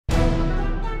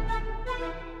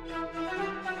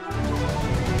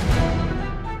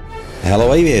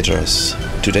Hello aviators!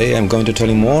 Today I'm going to tell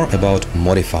you more about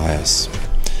modifiers.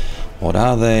 What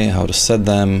are they, how to set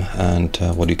them, and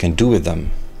what you can do with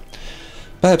them.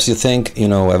 Perhaps you think you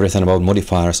know everything about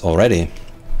modifiers already.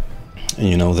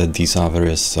 You know that these are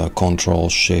various Control,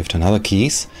 Shift and other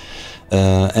keys.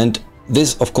 And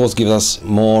this of course gives us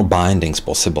more bindings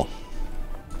possible.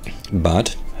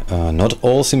 But not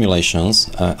all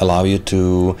simulations allow you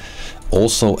to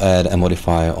also add a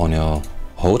modifier on your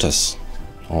HOTAS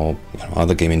or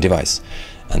other gaming device,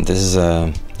 and this is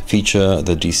a feature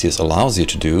that DCS allows you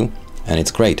to do, and it's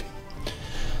great.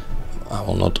 I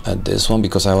will not add this one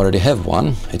because I already have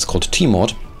one. It's called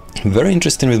T-Mod. Very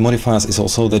interesting with modifiers is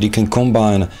also that you can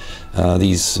combine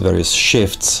these various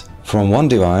shifts from one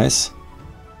device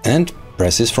and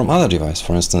presses from other device.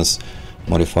 For instance,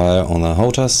 modifier on the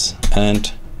HOTAS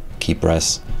and key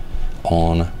press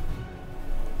on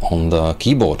the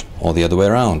keyboard, or the other way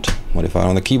around. Modifier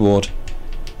on the keyboard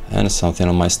and something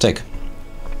on my stick.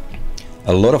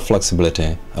 A lot of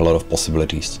flexibility, a lot of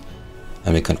possibilities.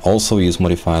 And we can also use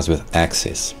modifiers with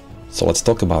axes. So let's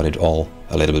talk about it all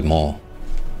a little bit more.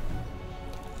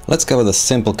 Let's cover the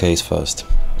simple case first,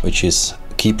 which is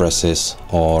key presses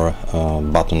or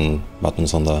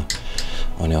buttons on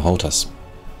your HOTAS.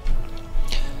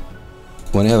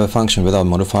 When you have a function without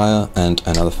modifier and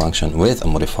another function with a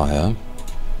modifier,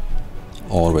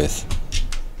 or with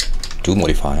two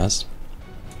modifiers,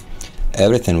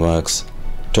 everything works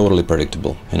totally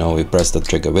predictable. You know, we press the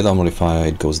trigger with a modifier,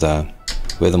 it goes there.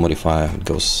 With a modifier, it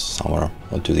goes somewhere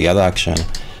or to the other action.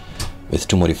 With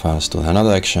two modifiers to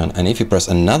another action. And if you press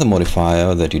another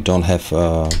modifier that you don't have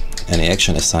any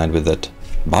action assigned with that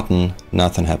button,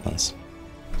 nothing happens.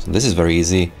 So this is very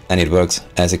easy and it works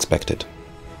as expected.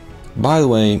 By the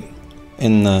way,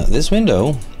 in this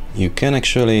window, you can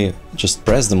actually just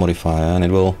press the modifier and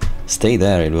it will stay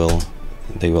there.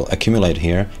 They will accumulate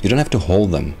here. You don't have to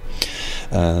hold them.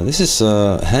 This is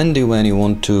handy when you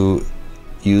want to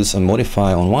use a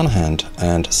modifier on one hand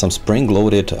and some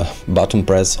spring-loaded button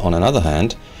press on another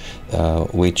hand,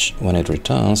 which when it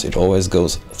returns, it always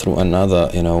goes through another,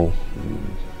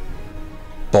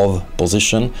 POV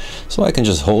position. So I can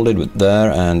just hold it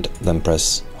there and then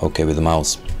press OK with the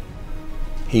mouse.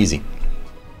 Easy.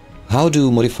 How do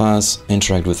modifiers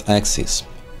interact with axes?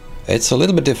 It's a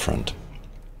little bit different.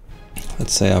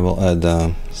 Let's say I will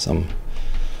add some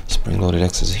spring-loaded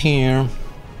axes here,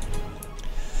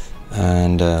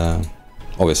 and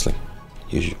obviously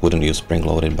you wouldn't use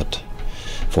spring-loaded but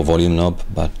for volume knob,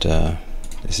 but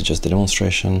this is just a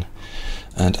demonstration.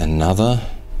 And another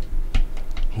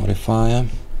modifier.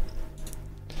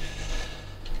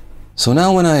 So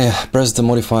now when I press the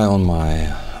modifier on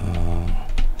my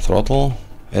throttle,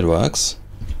 it works.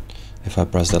 If I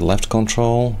press that left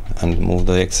control and move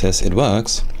the axis, it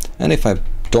works. And if I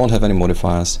don't have any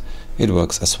modifiers, it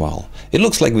works as well. It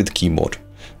looks like with keyboard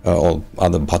or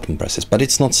other button presses, but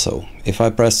it's not so. If I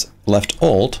press left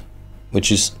Alt,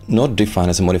 which is not defined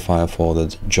as a modifier for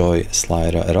the joy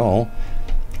slider at all,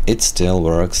 it still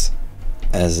works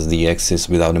as the axis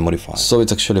without a modifier. So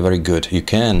it's actually very good. You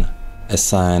can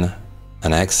assign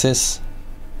an axis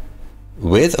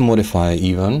with a modifier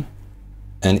even,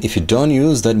 and if you don't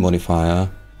use that modifier,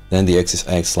 then the axis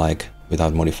acts like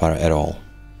without modifier at all.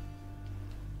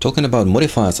 Talking about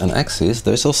modifiers and axes,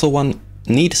 there's also one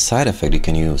neat side effect you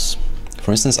can use.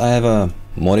 For instance, I have a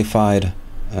modified,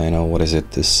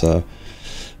 this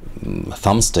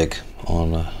thumbstick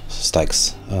on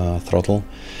Stack's throttle,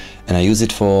 and I use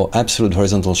it for absolute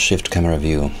horizontal shift camera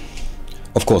view.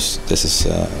 Of course, this is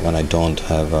when I don't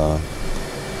have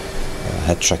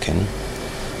head tracking.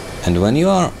 And when you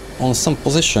are on some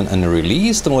position and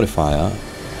release the modifier,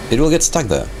 it will get stuck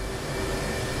there.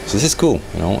 So this is cool,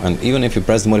 and even if you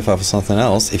press the modifier for something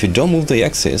else, if you don't move the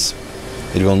axis,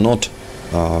 it will not,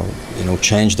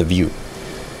 change the view.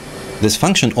 This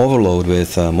function overload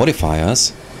with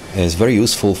modifiers is very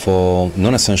useful for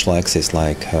non-essential axes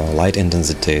like light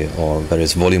intensity or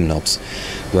various volume knobs,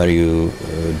 where you're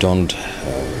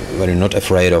not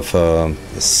afraid of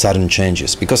sudden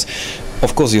changes. Because,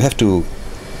 of course, you have to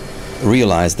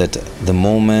realize that the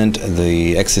moment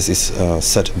the axis is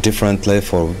set differently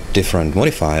for different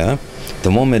modifier,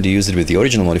 the moment you use it with the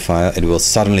original modifier, it will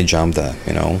suddenly jump there,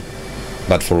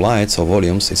 But for lights or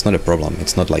volumes, it's not a problem.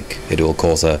 It's not like it will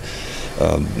cause a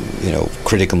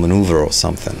critical maneuver or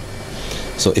something.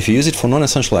 So if you use it for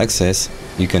non-essential axes,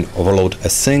 you can overload a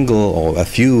single or a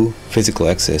few physical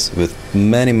axes with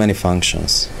many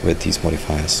functions with these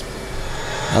modifiers.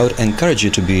 I would encourage you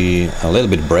to be a little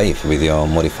bit brave with your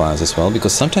modifiers as well,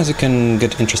 because sometimes you can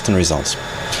get interesting results.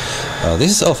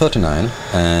 This is L39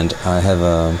 and I have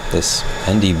this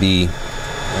NDB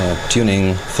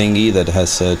tuning thingy that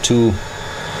has two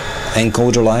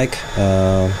encoder-like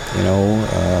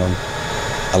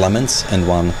elements and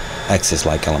one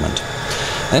axis-like element.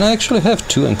 And I actually have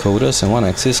two encoders and one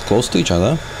axis close to each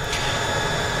other,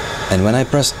 and when I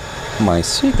press my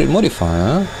secret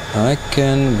modifier I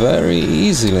can very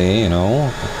easily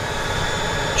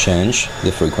change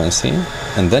the frequency,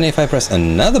 and then if I press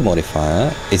another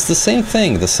modifier it's the same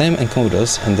thing, the same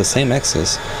encoders and the same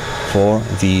axis for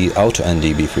the outer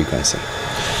NDB frequency.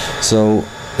 So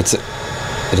it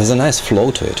has a nice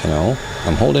flow to it,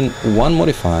 I'm holding one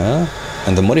modifier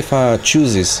and the modifier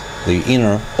chooses the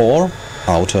inner or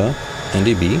outer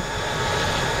NDB,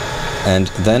 and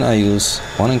then I use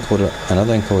one encoder,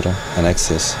 another encoder, an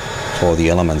axis for the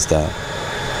elements there.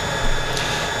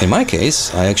 In my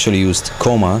case I actually used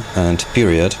comma and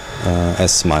period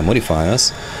as my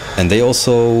modifiers, and they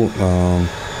also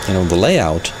the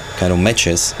layout kind of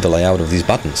matches the layout of these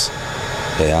buttons.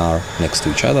 They are next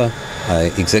to each other.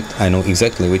 I know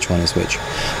exactly which one is which.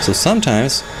 So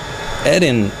sometimes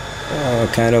adding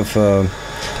kind of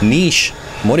niche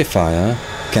modifier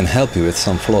can help you with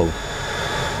some flow.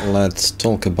 Let's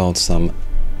talk about some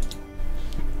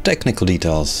technical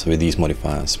details with these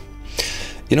modifiers.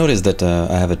 You notice that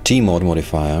I have a T-mode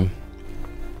modifier,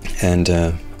 and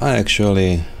I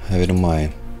actually have it on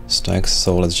my stacks,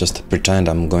 so let's just pretend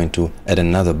I'm going to add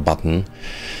another button,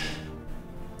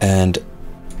 and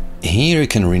here you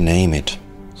can rename it.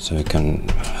 So you can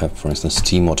have, for instance,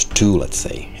 T-mod 2, let's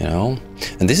say,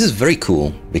 and this is very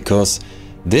cool because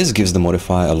this gives the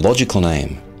modifier a logical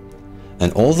name,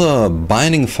 and all the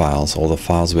binding files, all the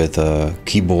files with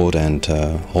keyboard and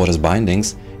Horus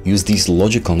bindings use these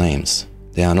logical names.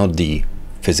 They are not the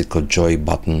physical joy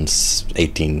buttons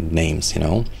 18 names,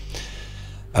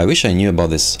 I wish I knew about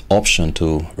this option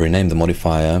to rename the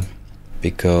modifier,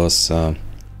 because I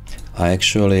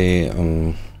actually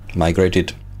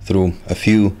migrated through a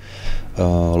few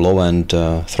low-end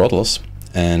throttles,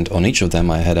 and on each of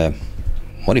them I had a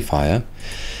modifier,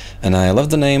 and I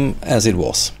left the name as it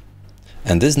was.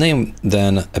 And this name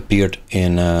then appeared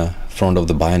in front of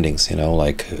the bindings,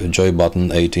 like joy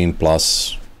button 18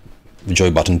 plus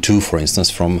joy button 2, for instance,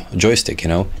 from joystick,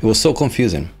 It was so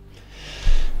confusing.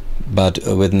 But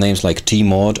with names like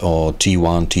T-mod or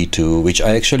T1, T2, which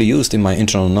I actually used in my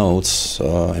internal notes,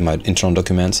 in my internal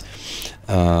documents,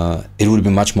 it would be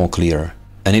much more clear.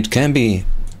 And it can be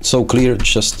so clear,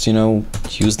 just,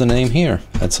 use the name here,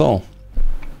 that's all.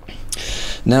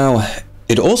 Now,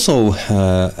 it also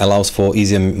allows for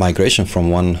easier migration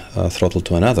from one throttle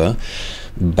to another,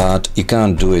 but you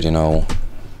can't do it,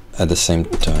 at the same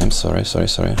time. Sorry,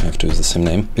 I have to use the same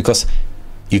name, because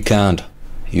you can't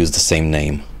use the same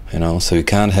name, so you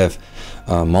can't have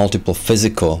multiple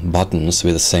physical buttons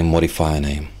with the same modifier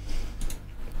name.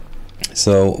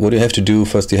 So what you have to do,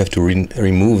 first you have to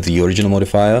remove the original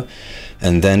modifier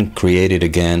and then create it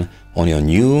again on your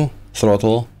new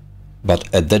throttle, but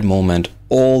at that moment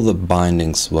all the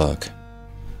bindings work.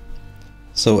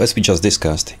 So as we just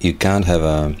discussed, you can't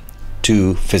have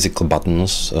two physical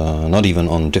buttons, not even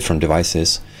on different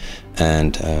devices,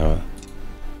 and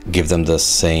give them the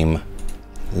same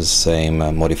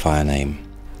modifier name.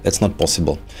 That's not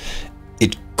possible.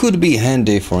 It could be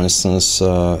handy, for instance,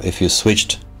 if you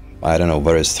switched, I don't know,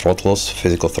 various throttles,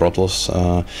 physical throttles,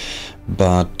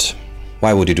 but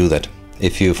why would you do that?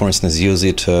 If you, for instance, use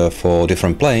it for a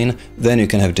different plane, then you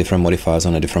can have different modifiers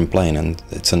on a different plane, and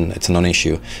it's a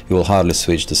non-issue. You will hardly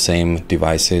switch the same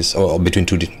devices or between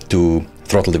two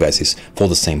throttle devices for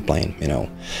the same plane,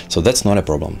 So that's not a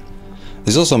problem.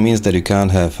 This also means that you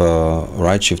can't have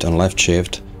right shift and left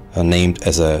shift named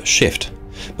as a shift,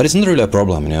 but it's not really a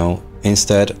problem,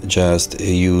 Instead, just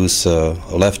use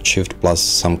left shift plus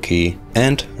some key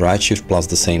and right shift plus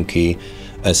the same key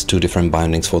as two different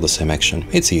bindings for the same action.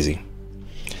 It's easy.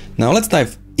 Now let's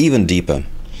dive even deeper.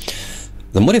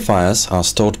 The modifiers are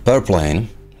stored per plane,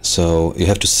 so you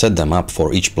have to set them up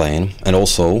for each plane, and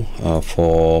also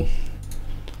for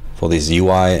this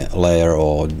UI layer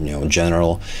or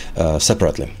general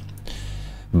separately.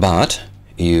 But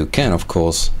you can, of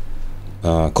course,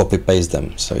 copy paste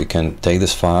them. So you can take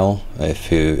this file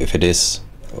if it is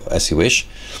as you wish,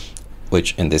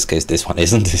 which in this case this one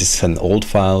isn't. This is an old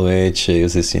file which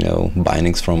uses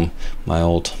bindings from my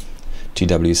old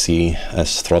TWC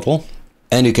as throttle,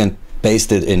 and you can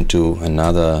paste it into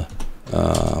another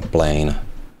plane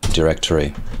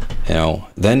directory.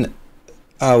 Then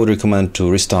I would recommend to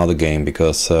restart the game,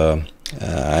 because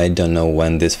I don't know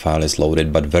when this file is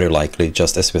loaded, but very likely,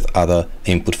 just as with other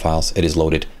input files, it is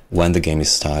loaded when the game is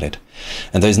started.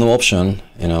 And there is no option,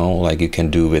 like you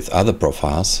can do with other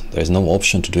profiles, there is no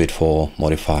option to do it for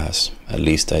modifiers. At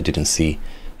least I didn't see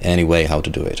any way how to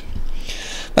do it.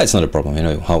 But it's not a problem, you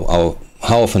know,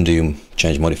 how often do you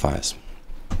change modifiers?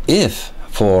 If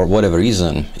for whatever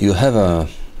reason you have a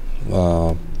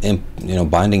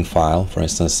binding file, for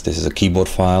instance, this is a keyboard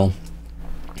file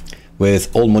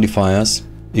with old modifiers,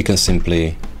 you can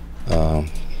simply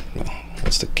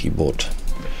what's the keyboard?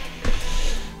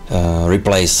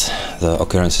 Replace the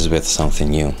occurrences with something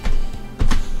new.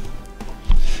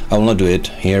 I will not do it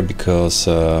here because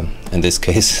in this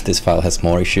case this file has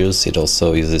more issues. It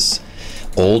also uses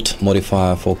old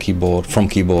modifier for from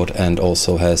keyboard and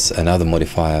also has another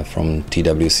modifier from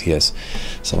DCS,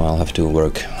 so I'll have to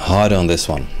work hard on this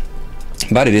one.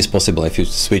 But it is possible if you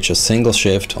switch a single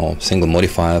shift or single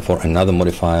modifier for another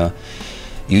modifier.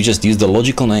 You just use the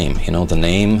logical name, you know, the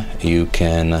name you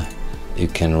can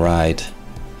write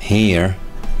here,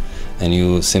 and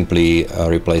you simply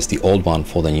replace the old one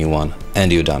for the new one,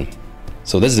 and you're done.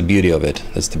 So that's the beauty of it.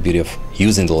 That's the beauty of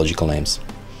using the logical names.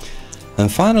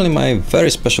 And finally, my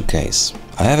very special case.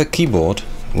 I have a keyboard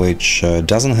which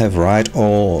doesn't have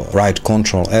right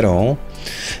control at all,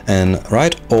 and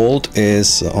right alt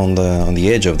is on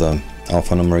the edge of the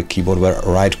alphanumeric keyboard where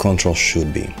right control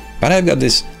should be. But I've got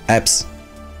this apps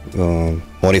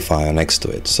modifier next to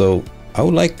it, so I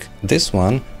would like this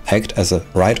one act as a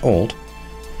right alt,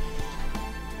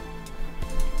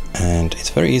 and it's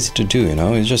very easy to do, you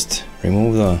know. You just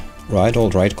remove the right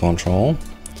alt right control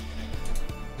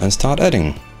and start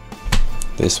adding.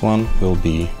 This one will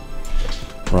be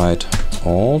right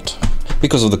alt.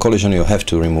 Because of the collision you have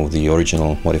to remove the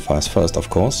original modifiers first, of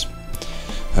course.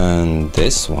 And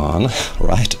this one,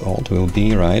 right alt, will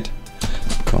be right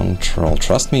control.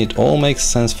 Trust me, it all makes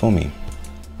sense for me.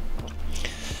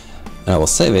 And I will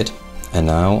save it, and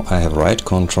now I have right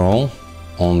control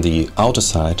on the outer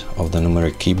side of the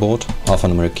numeric keyboard,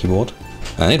 alphanumeric keyboard,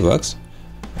 and it works.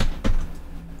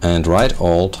 And right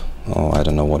alt, oh, I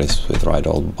don't know what is with right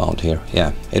alt bound here.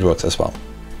 Yeah, it works as well.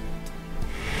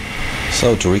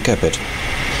 So to recap it,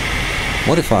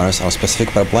 modifiers are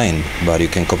specific per plane, but you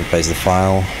can copy paste the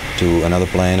file to another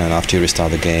plane, and after you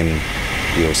restart the game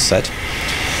you're set.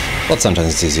 But sometimes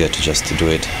it's easier to just do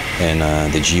it in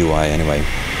the GUI anyway.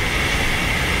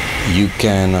 You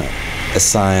can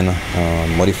assign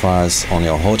modifiers on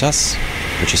your HOTAS,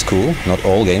 which is cool. Not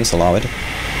all games allow it,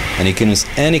 and you can use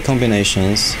any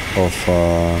combinations of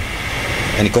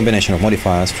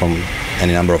modifiers from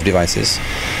any number of devices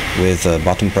with a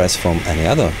button press from any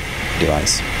other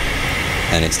device,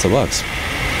 and it still works.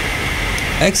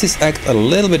 Axes act a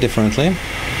little bit differently,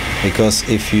 because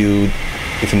if you're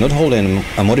not holding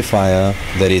a modifier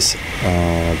that is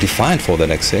defined for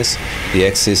that axis, the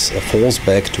axis falls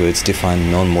back to its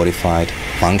defined non-modified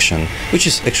function, which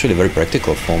is actually very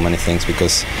practical for many things,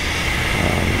 because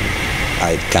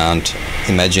I can't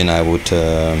imagine I would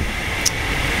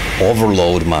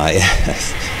overload my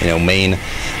main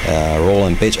roll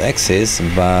and pitch axis,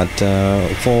 but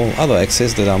for other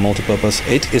axes that are multi-purpose,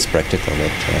 it is practical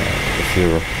that if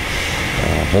you're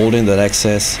holding that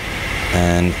axis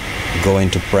and going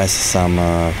to press some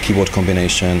keyboard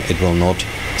combination, it will not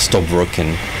stop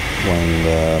working when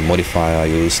the modifier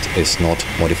used is not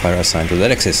modifier assigned to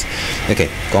that axis. Okay,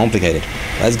 complicated.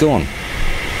 Let's go on.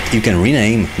 You can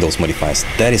rename those modifiers.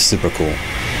 That is super cool.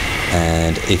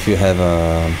 And if you have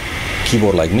a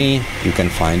keyboard like me, you can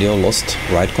find your lost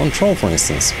right control, for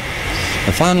instance.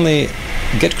 And finally,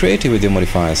 get creative with your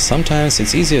modifiers. Sometimes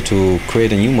it's easier to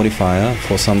create a new modifier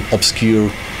for some obscure,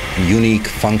 unique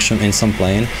function in some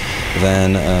plane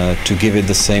than to give it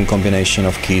the same combination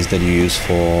of keys that you use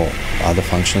for other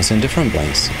functions in different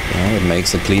planes. It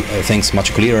makes things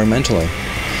much clearer mentally.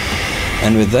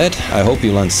 And with that, I hope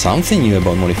you learned something new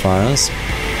about modifiers.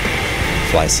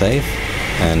 Fly safe,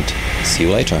 and see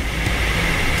you later.